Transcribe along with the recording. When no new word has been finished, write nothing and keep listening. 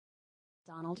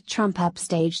Donald Trump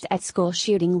upstaged at school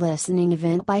shooting listening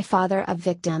event by father of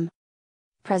victim.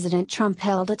 President Trump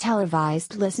held a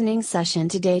televised listening session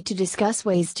today to discuss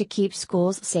ways to keep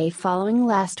schools safe following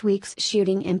last week's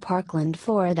shooting in Parkland,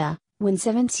 Florida, when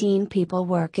 17 people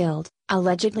were killed,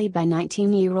 allegedly by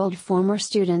 19-year-old former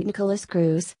student Nikolas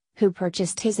Cruz, who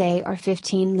purchased his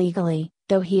AR-15 legally,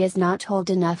 though he is not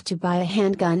old enough to buy a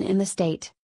handgun in the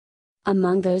state.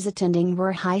 Among those attending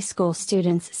were high school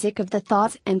students sick of the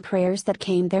thoughts and prayers that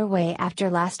came their way after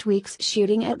last week's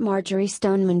shooting at Marjory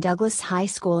Stoneman Douglas High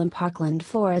School in Parkland,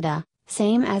 Florida,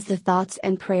 same as the thoughts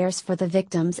and prayers for the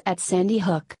victims at Sandy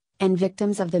Hook, and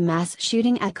victims of the mass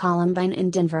shooting at Columbine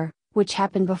in Denver, which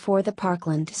happened before the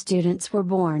Parkland students were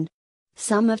born.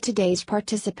 Some of today's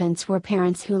participants were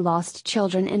parents who lost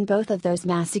children in both of those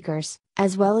massacres,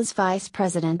 as well as Vice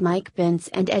President Mike Pence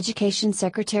and Education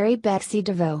Secretary Betsy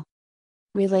DeVos.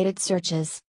 Related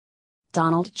searches.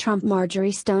 Donald Trump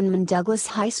Marjory Stoneman Douglas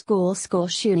High School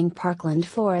shooting Parkland,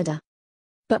 Florida.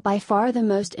 But by far the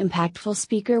most impactful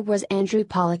speaker was Andrew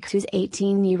Pollock, whose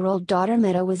 18-year-old daughter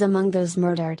Meta was among those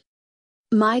murdered.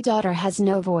 "My daughter has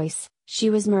no voice, she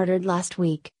was murdered last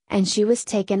week, and she was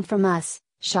taken from us,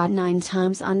 shot 9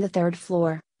 times on the 3rd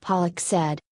floor," Pollock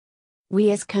said.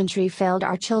 "We as country failed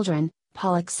our children,"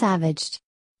 Pollock savaged.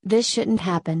 "This shouldn't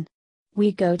happen.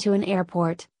 We go to an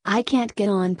airport, I can't get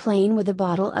on plane with a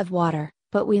bottle of water,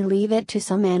 but we leave it to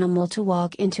some animal to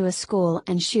walk into a school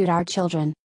and shoot our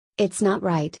children. It's not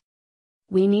right.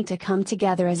 We need to come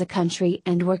together as a country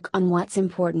and work on what's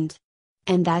important.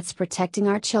 And that's protecting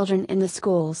our children in the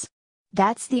schools.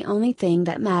 That's the only thing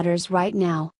that matters right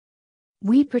now.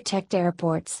 We protect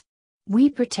airports. We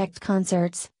protect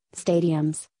concerts,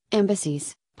 stadiums,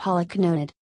 embassies," Pollock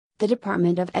noted. "The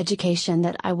Department of Education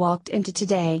that I walked into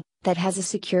today, that has a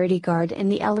security guard in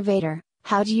the elevator,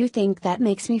 how do you think that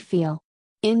makes me feel?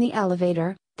 In the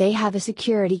elevator, they have a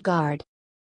security guard.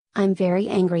 I'm very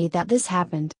angry that this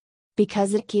happened.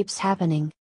 Because it keeps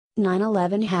happening.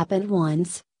 9/11 happened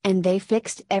once, and they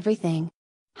fixed everything.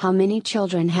 How many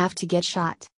children have to get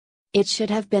shot? It should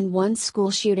have been one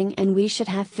school shooting and we should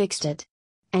have fixed it.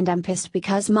 And I'm pissed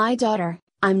because my daughter,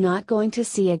 I'm not going to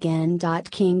see again.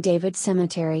 King David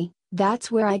Cemetery,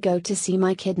 that's where I go to see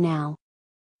my kid now."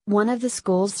 One of the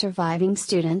school's surviving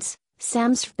students,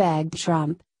 Sam's, begged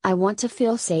Trump, "I want to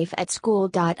feel safe at school.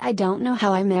 I don't know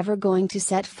how I'm ever going to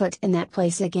set foot in that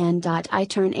place again. I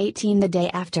turn 18 the day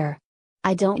after.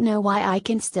 I don't know why I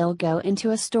can still go into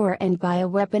a store and buy a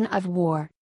weapon of war.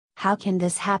 How can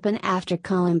this happen after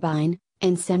Columbine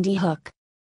and Sandy Hook?"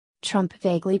 Trump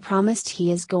vaguely promised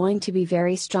he is going to be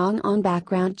very strong on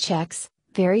background checks,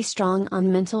 very strong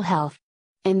on mental health,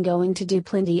 and going to do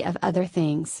plenty of other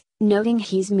things, noting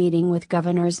he's meeting with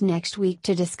governors next week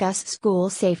to discuss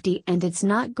school safety and it's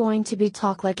not going to be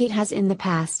talk like it has in the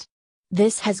past.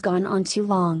 This has gone on too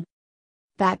long.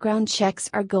 Background checks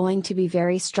are going to be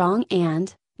very strong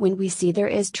and, when we see there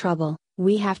is trouble,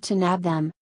 we have to nab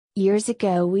them. Years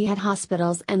ago we had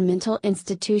hospitals and mental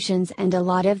institutions and a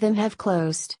lot of them have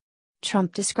closed.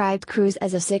 Trump described Cruz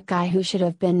as a sick guy who should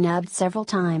have been nabbed several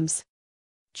times.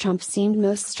 Trump seemed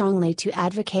most strongly to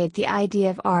advocate the idea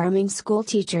of arming school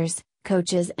teachers,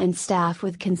 coaches and staff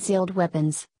with concealed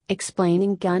weapons,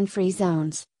 explaining gun-free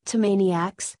zones to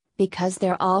maniacs, because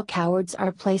they're all cowards,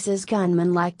 are places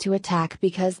gunmen like to attack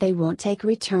because they won't take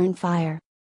return fire.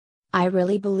 "I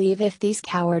really believe if these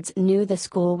cowards knew the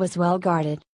school was well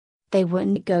guarded, they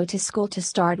wouldn't go to school to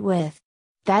start with.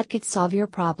 That could solve your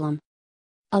problem.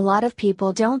 A lot of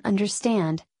people don't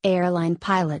understand, airline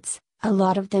pilots, a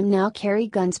lot of them now carry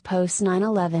guns post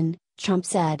 9/11, Trump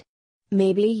said.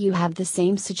 Maybe you have the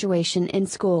same situation in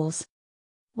schools."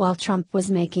 While Trump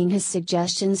was making his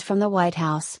suggestions from the White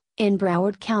House, in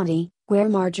Broward County, where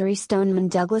Marjory Stoneman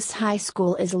Douglas High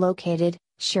School is located,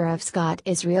 Sheriff Scott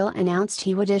Israel announced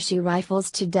he would issue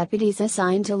rifles to deputies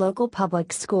assigned to local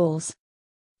public schools.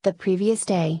 The previous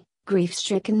day,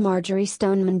 grief-stricken Marjory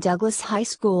Stoneman Douglas High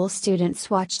School students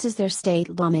watched as their state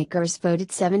lawmakers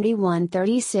voted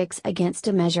 71-36 against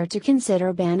a measure to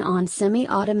consider ban on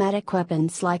semi-automatic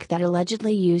weapons like that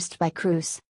allegedly used by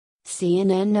Cruz.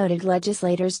 CNN noted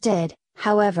legislators did,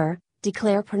 however,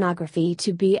 declare pornography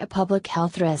to be a public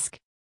health risk,